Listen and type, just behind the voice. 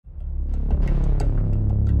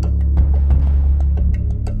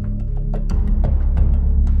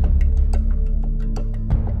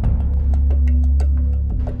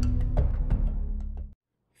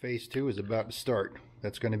phase 2 is about to start.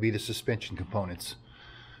 That's going to be the suspension components.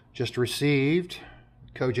 Just received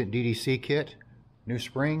Cogent DDC kit, new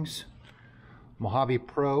springs, Mojave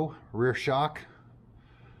Pro rear shock,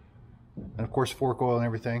 and of course fork oil and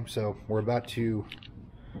everything. So we're about to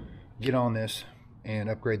get on this and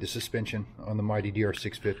upgrade the suspension on the Mighty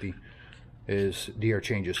DR650. Is DR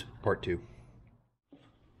changes part 2.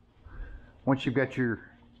 Once you've got your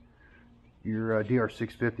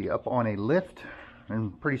DR650 up on a lift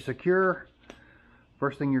and pretty secure,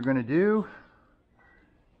 first thing you're going to do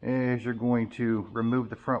is you're going to remove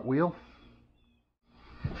the front wheel.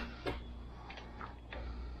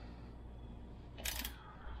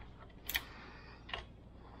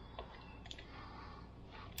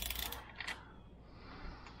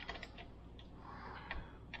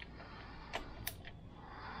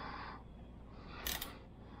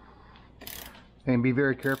 And be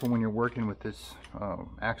very careful when you're working with this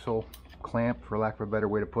axle clamp, for lack of a better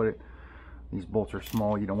way to put it. These bolts are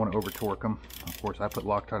small, you don't want to over torque them. Of course, I put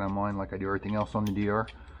Loctite on mine like I do everything else on the DR,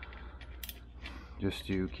 just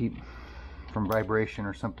to keep from vibration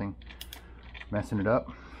or something messing it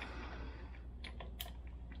up.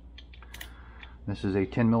 This is a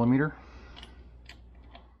 10mm.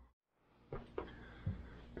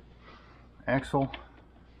 Axle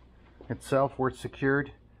itself, where it's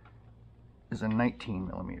secured, is a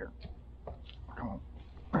 19mm. Come on,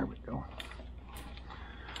 there we go.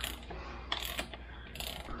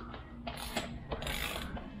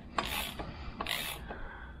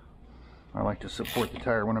 I like to support the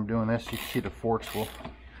tire when I'm doing this. You can see the forks will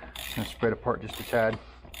kind of spread apart just a tad.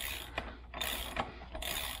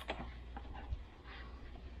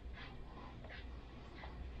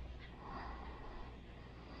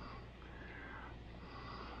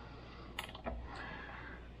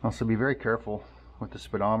 Also, be very careful with the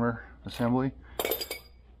speedometer assembly.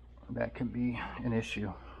 That can be an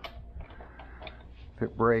issue. If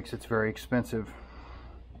it breaks, it's very expensive.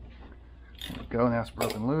 There we go, now it's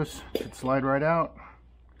broken loose. Should slide right out.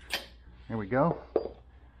 There we go.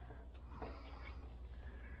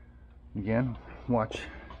 Again, watch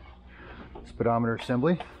speedometer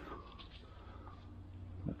assembly.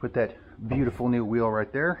 We'll put that beautiful new wheel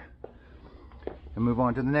right there and move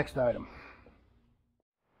on to the next item.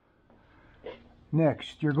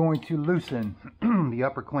 Next, you're going to loosen the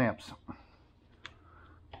upper clamps.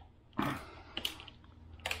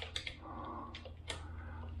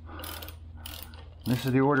 This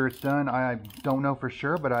is the order it's done. I don't know for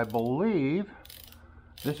sure, but I believe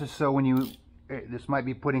this is so when you, this might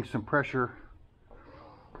be putting some pressure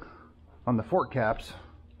on the fork caps,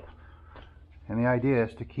 and the idea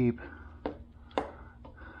is to keep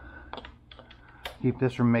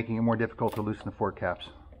this from making it more difficult to loosen the fork caps.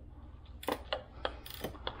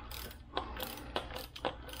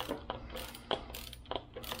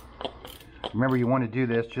 Remember, you want to do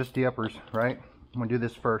this, just the uppers, right? I'm going to do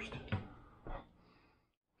this first.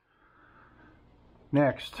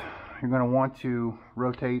 Next, you're going to want to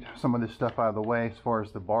rotate some of this stuff out of the way as far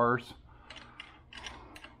as the bars.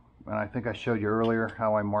 And I think I showed you earlier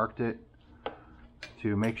how I marked it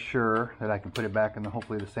to make sure that I can put it back in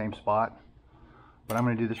hopefully the same spot. But I'm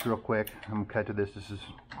going to do this real quick. I'm going to cut to this. This is,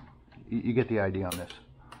 you get the idea on this.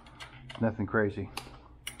 Nothing crazy.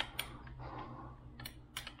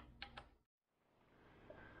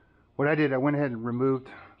 What I did, I went ahead and removed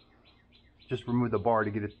the bar to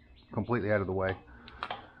get it completely out of the way,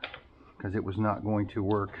 because it was not going to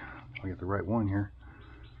work. I'll get the right one here.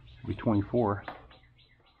 Should be 24.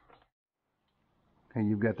 Okay,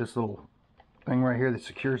 you've got this little thing right here that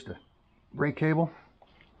secures the brake cable,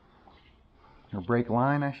 or brake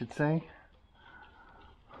line, I should say.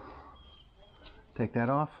 Take that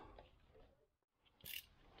off.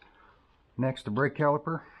 Next, the brake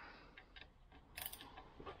caliper.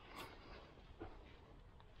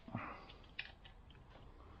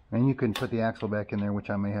 And you can put the axle back in there, which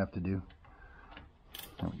I may have to do.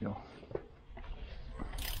 There we go.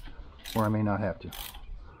 Or I may not have to.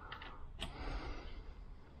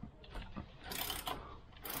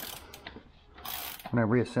 When I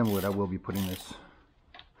reassemble it, I will be putting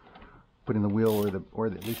the wheel or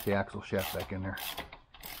at least the axle shaft back in there.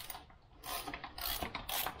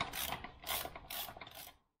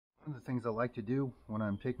 One of the things I like to do when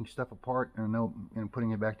I'm taking stuff apart and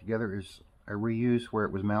putting it back together is I reuse where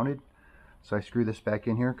it was mounted. So I screw this back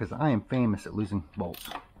in here because I am famous at losing bolts.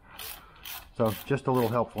 So just a little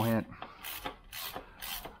helpful hint.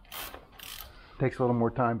 Takes a little more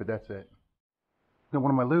time, but that's it. Got one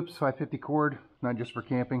of my loops, 550 cord, not just for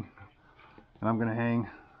camping. And I'm going to hang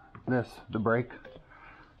the brake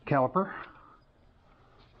caliper.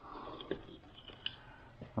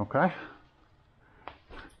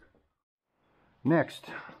 Next,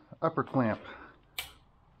 upper clamp.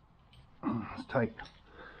 It's tight.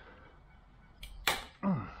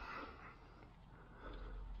 I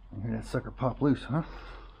hear that sucker pop loose, huh?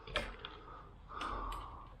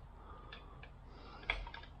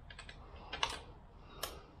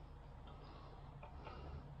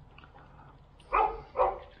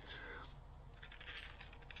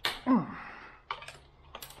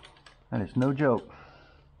 That is no joke.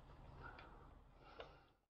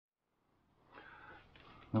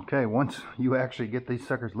 Okay, once you actually get these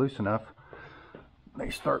suckers loose enough, they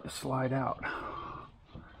start to slide out.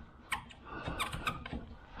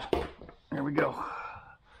 There we go.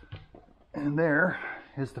 And there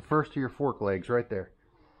is the first of your fork legs right there.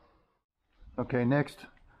 Okay, next,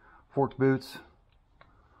 fork boots.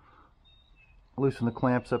 Loosen the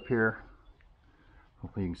clamps up here.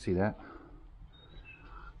 Hopefully you can see that.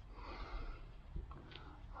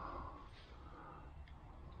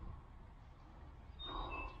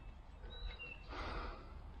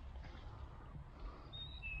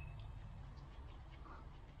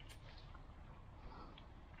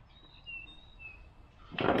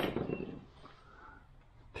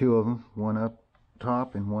 Two of them, one up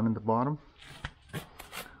top and one in the bottom.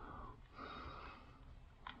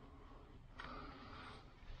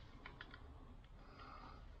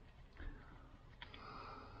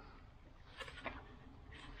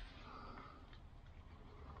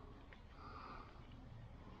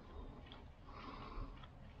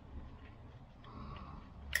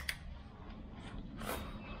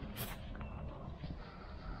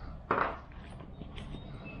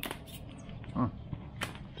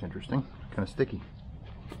 Interesting, kind of sticky.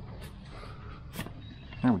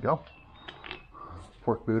 There we go.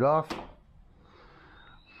 Fork boot off.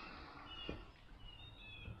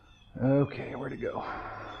 Okay, where to go?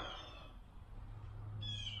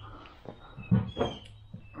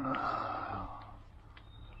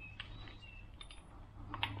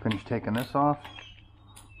 Finish taking this off.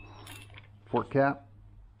 Fork cap.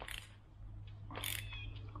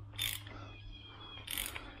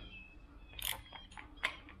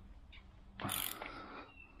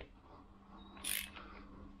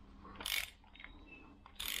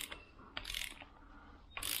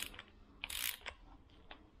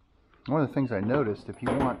 One of the things I noticed, if you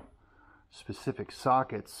want specific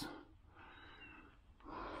sockets,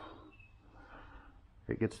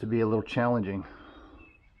 it gets to be a little challenging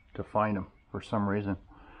to find them for some reason.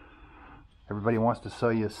 Everybody wants to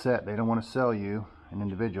sell you a set. They don't want to sell you an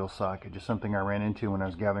individual socket. Just something I ran into when I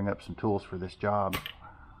was gathering up some tools for this job.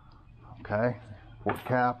 Okay, fork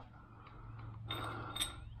cap,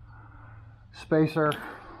 spacer,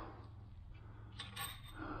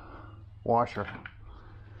 washer.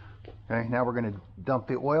 Okay, now we're going to dump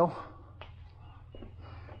the oil.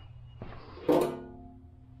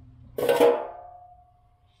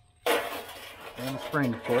 And the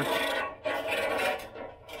spring, of course.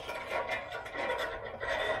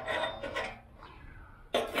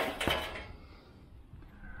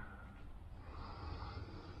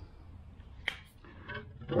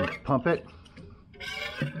 Pump it.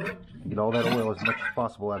 Get all that oil as much as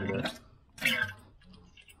possible out of there.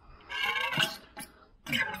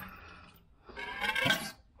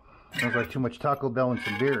 Sounds like too much Taco Bell and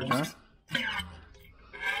some beers, huh?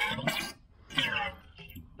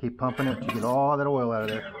 Keep pumping it to get all that oil out of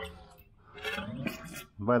there.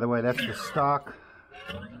 And by the way, that's the stock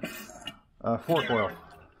fork oil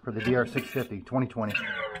for the DR650 2020.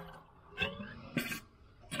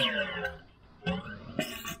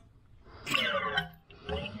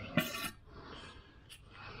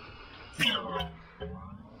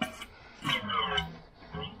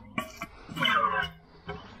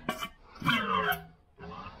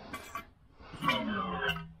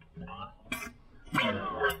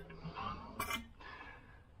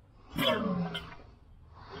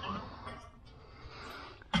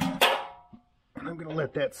 I'm going to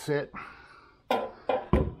let that sit.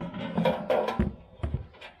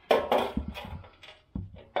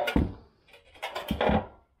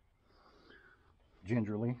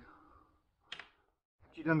 Gingerly.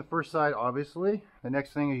 You've done the first side, obviously. The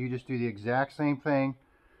next thing is you just do the exact same thing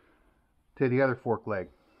to the other fork leg.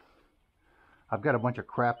 I've got a bunch of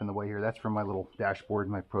crap in the way here. That's from my little dashboard,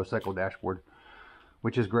 my ProCycle dashboard,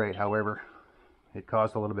 which is great. However, it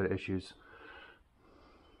caused a little bit of issues.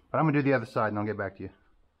 But I'm going to do the other side and I'll get back to you.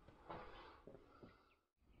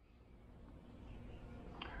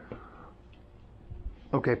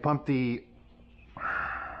 Okay, pump the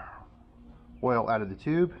oil out of the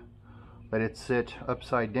tube. Let it sit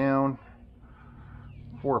upside down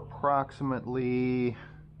for approximately,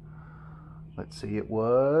 let's see, it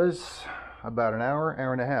was about an hour,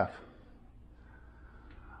 hour and a half.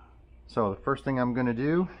 So the first thing I'm going to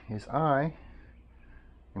do is I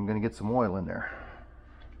am going to get some oil in there.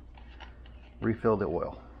 Refill the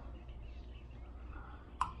oil.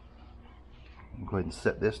 Go ahead and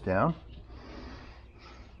set this down.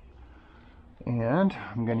 And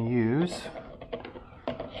I'm going to use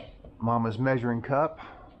Mama's measuring cup,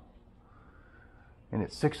 and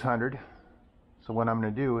it's 600. So what I'm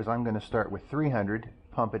going to do is I'm going to start with 300,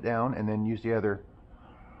 pump it down, and then use the other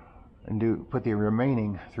and put the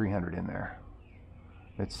remaining 300 in there.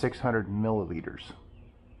 It's 600 milliliters.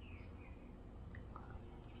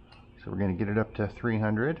 So we're going to get it up to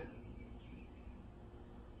 300.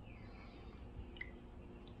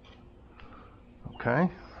 Okay,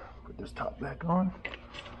 put this top back on.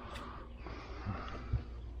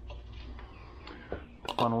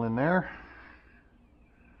 The funnel in there.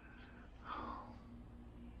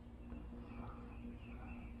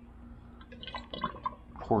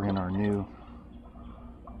 Pour in our new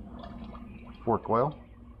fork oil.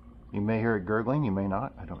 You may hear it gurgling, you may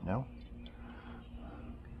not, I don't know.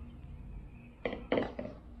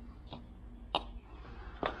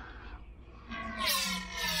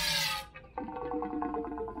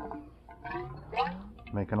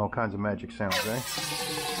 Making all kinds of magic sounds, eh?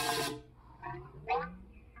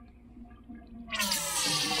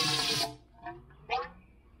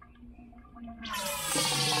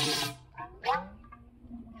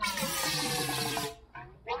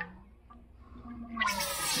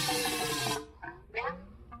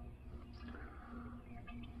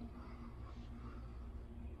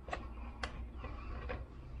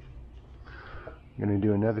 I'm going to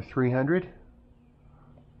do another 300.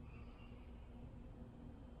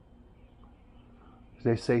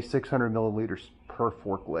 They say 600 milliliters per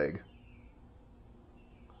fork leg.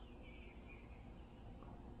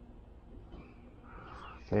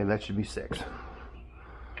 Okay, that should be 6.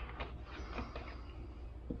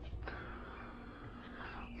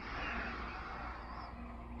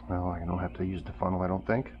 Well, I don't have to use the funnel, I don't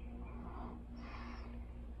think.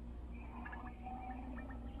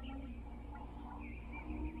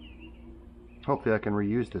 Hopefully I can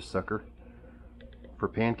reuse this sucker for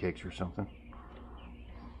pancakes or something.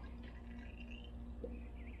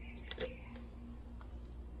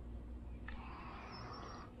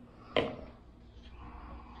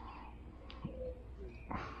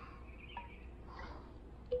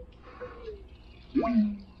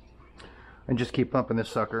 And just keep pumping this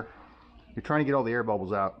sucker. You're trying to get all the air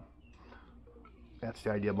bubbles out. That's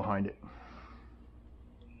the idea behind it.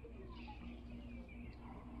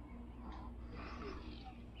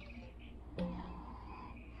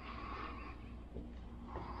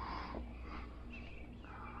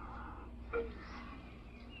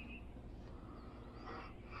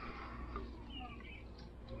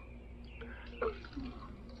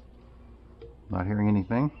 Not hearing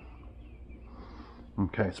anything.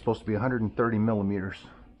 Okay, it's supposed to be 130 millimeters.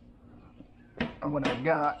 And what I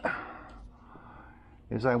got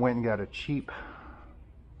is I went and got a cheap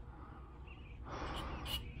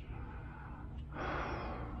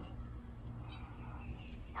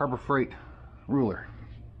Harbor Freight ruler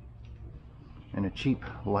and a cheap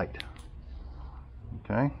light.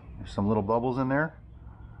 Okay, there's some little bubbles in there.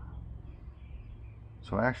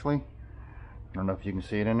 So actually, I don't know if you can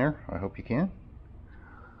see it in there. I hope you can.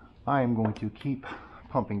 I am going to keep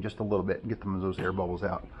pumping just a little bit and get those air bubbles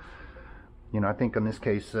out. You know, I think in this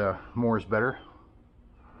case more is better.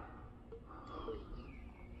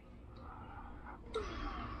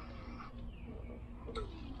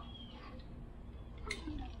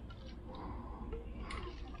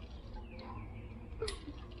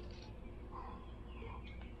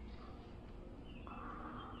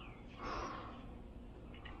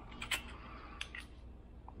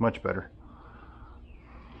 Much better.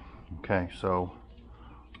 Okay, so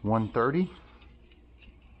 130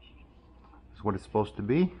 is what it's supposed to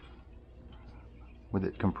be with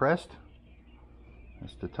it compressed.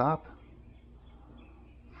 That's the top.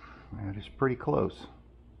 That is pretty close.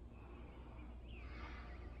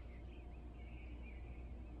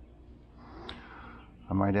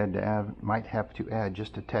 I might have to add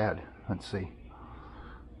just a tad. Let's see.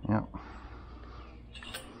 Yep.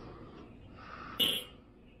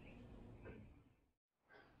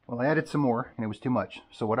 Well, I added some more, and it was too much.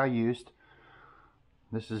 So what I used,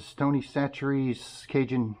 this is Tony Chachere's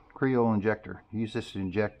Cajun Creole injector. You use this to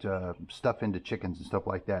inject stuff into chickens and stuff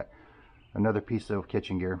like that. Another piece of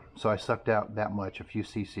kitchen gear. So I sucked out that much, a few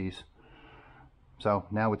cc's. So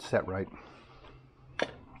now it's set right.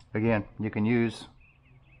 Again, you can use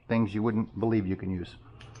things you wouldn't believe you can use.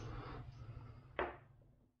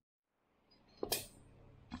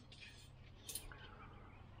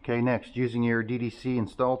 Okay, next, using your DDC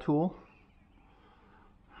install tool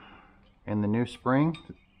and the new spring,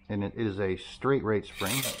 and it is a straight rate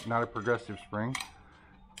spring, not a progressive spring.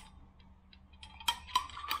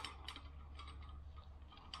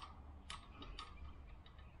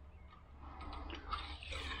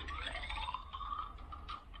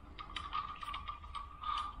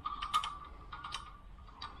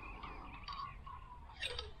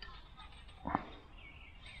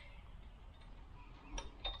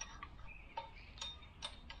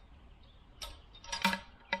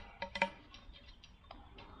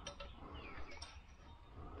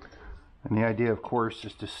 And the idea, of course,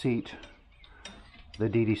 is to seat the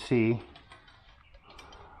DDC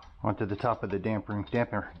onto the top of the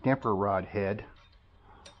damper rod head.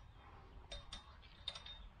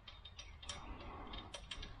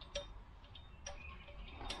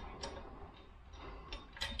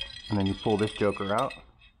 And then you pull this joker out.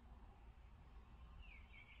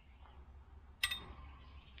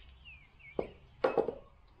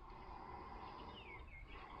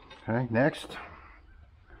 Okay, next,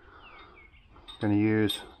 going to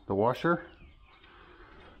use the washer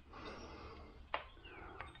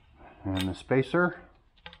and the spacer.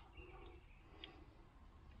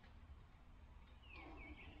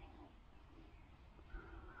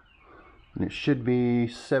 And it should be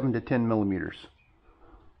 7 to 10 millimeters.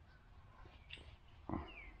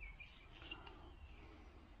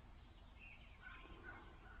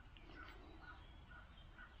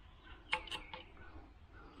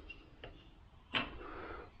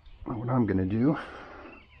 What I'm going to do is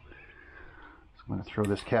I'm going to throw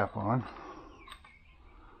this cap on,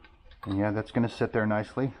 and yeah, that's going to sit there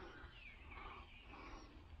nicely.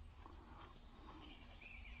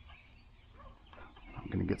 I'm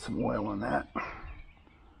going to get some oil on that,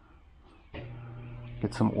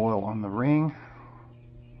 get some oil on the ring.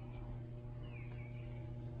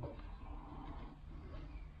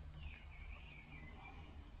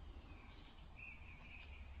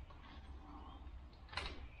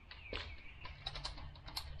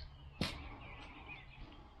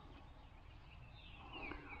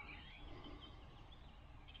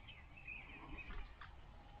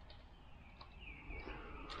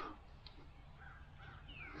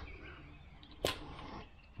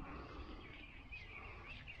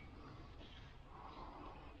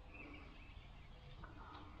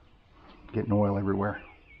 Getting oil everywhere.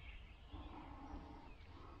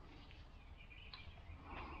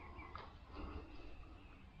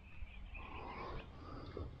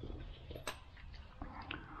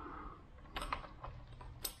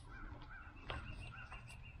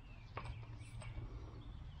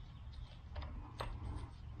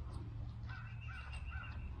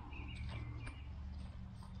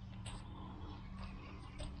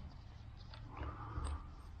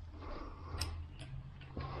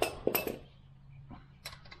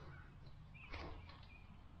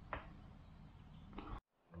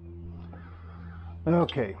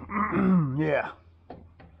 Okay, yeah,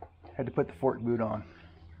 had to put the fork boot on.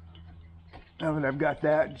 Now that I've got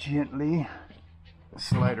that, gently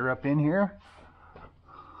slide her up in here.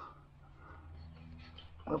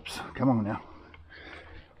 Oops, come on now.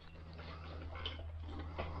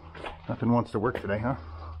 Nothing wants to work today, huh?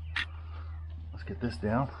 Let's get this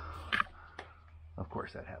down. Of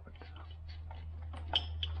course that happened.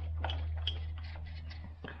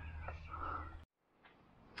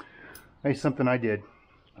 Hey, something I did.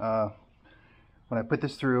 When I put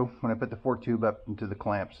this through, when I put the fork tube up into the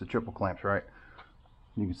clamps, the triple clamps, right?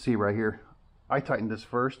 You can see right here, I tightened this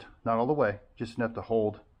first, not all the way, just enough to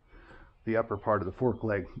hold the upper part of the fork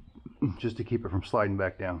leg, just to keep it from sliding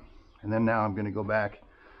back down. And then now I'm going to go back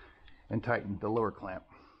and tighten the lower clamp.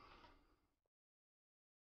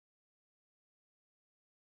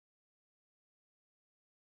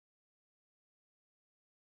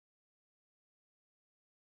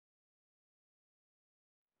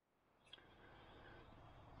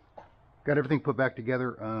 Got everything put back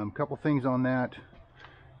together. Couple things on that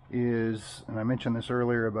is, and I mentioned this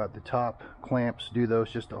earlier about the top clamps, do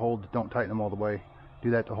those just to hold, don't tighten them all the way.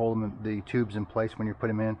 Do that to hold them, the tubes in place when you put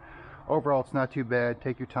them in. Overall, it's not too bad.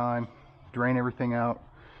 Take your time, drain everything out.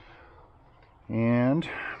 And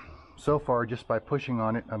so far, just by pushing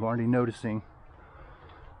on it, I'm already noticing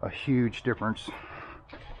a huge difference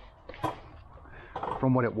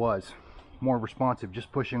from what it was. More responsive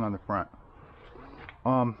just pushing on the front.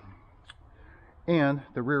 And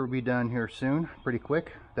the rear will be done here soon, pretty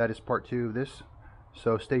quick. That is part 2 of this,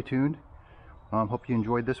 so stay tuned. Hope you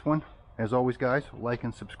enjoyed this one. As always, guys, like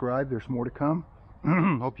and subscribe. There's more to come.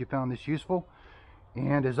 Hope you found this useful,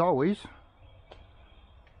 and as always,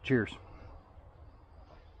 cheers.